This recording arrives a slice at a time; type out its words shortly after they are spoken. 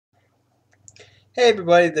Hey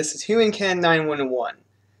everybody, this is HumanCan911.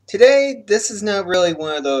 Today, this is not really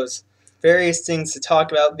one of those various things to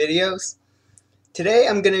talk about videos. Today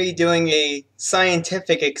I'm going to be doing a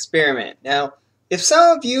scientific experiment. Now, if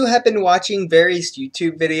some of you have been watching various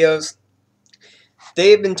YouTube videos,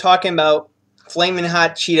 they've been talking about Flaming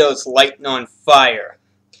Hot Cheetos lighting on fire.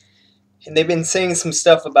 And they've been saying some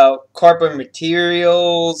stuff about carbon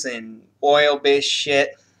materials and oil-based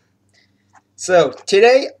shit. So,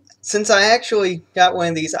 today, since I actually got one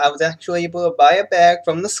of these, I was actually able to buy a bag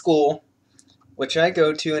from the school, which I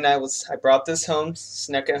go to, and I brought this home,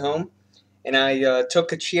 snuck it home, and I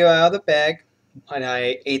took a Cheeto out of the bag, and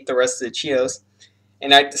I ate the rest of the Cheetos,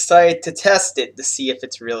 and I decided to test it to see if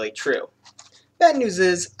it's really true. Bad news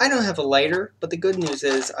is, I don't have a lighter, but the good news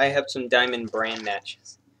is, I have some Diamond brand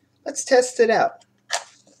matches. Let's test it out.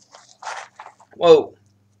 Whoa.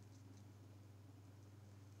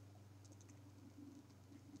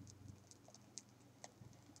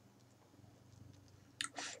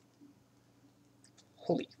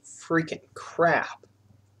 Holy freaking crap.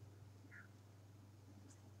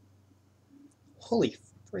 Holy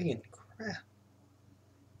freaking crap.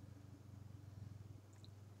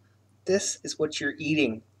 This is what you're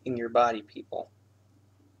eating in your body, people.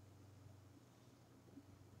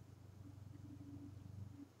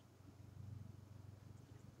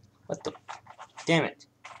 What the? Damn it.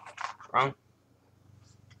 Wrong.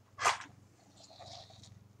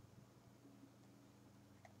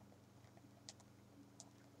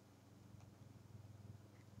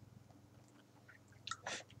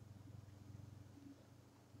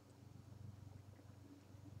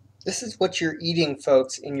 This is what you're eating,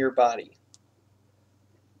 folks, in your body.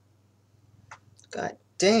 God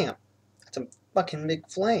damn. That's a fucking big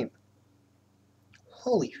flame.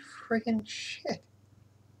 Holy friggin' shit.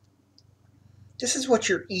 This is what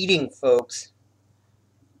you're eating, folks.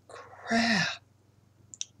 Crap.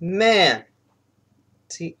 Man.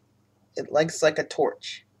 See, it lights like a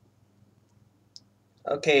torch.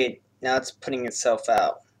 Okay, now it's putting itself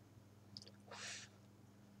out.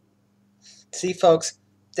 See, folks,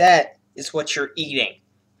 that is what you're eating.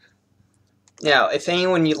 Now, if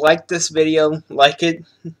anyone you like this video, like it,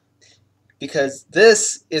 because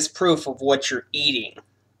this is proof of what you're eating.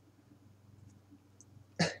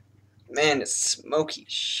 Man, it's smoky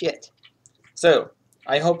shit. So,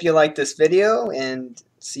 I hope you like this video, and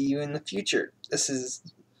see you in the future. This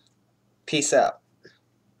is... Peace out.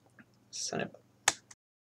 Son of a...